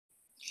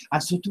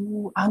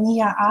Asutu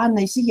ania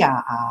ana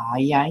sia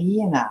ya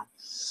iena.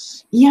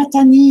 Ia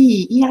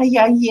tani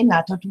ia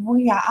iena totu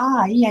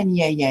ia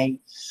ni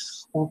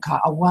o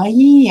ka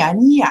awai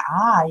ania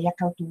ia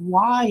ka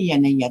tuai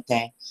ana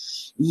yate.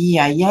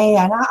 Ia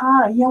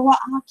ana ia wa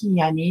aki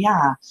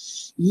ania.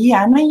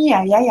 Ia na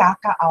ia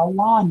ka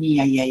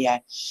awani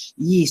ia.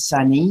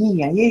 Isa ni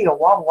ia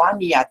wa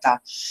ni ata.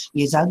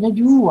 Isa na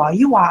jua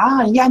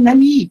ia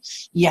nani.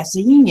 Ia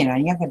singina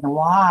ia ka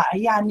wa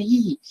ia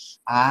ni.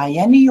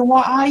 Ia ni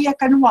wa ia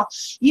ka wa.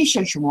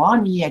 Isha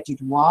shwani ia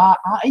wa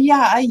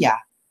ia.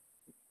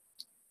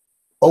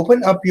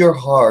 Open up your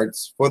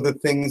hearts for the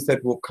things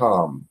that will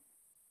come.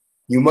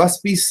 You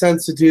must be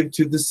sensitive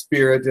to the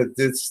Spirit at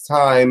this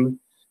time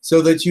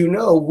so that you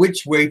know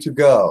which way to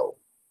go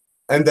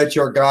and that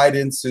your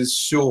guidance is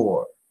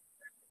sure.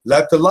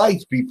 Let the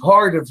light be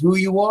part of who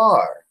you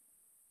are.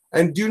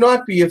 And do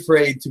not be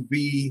afraid to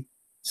be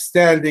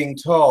standing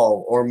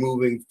tall or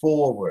moving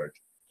forward.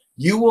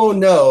 You will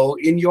know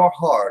in your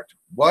heart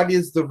what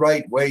is the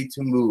right way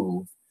to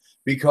move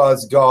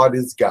because God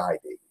is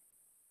guiding.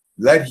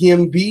 Let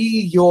him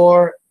be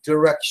your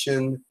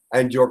direction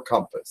and your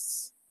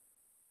compass.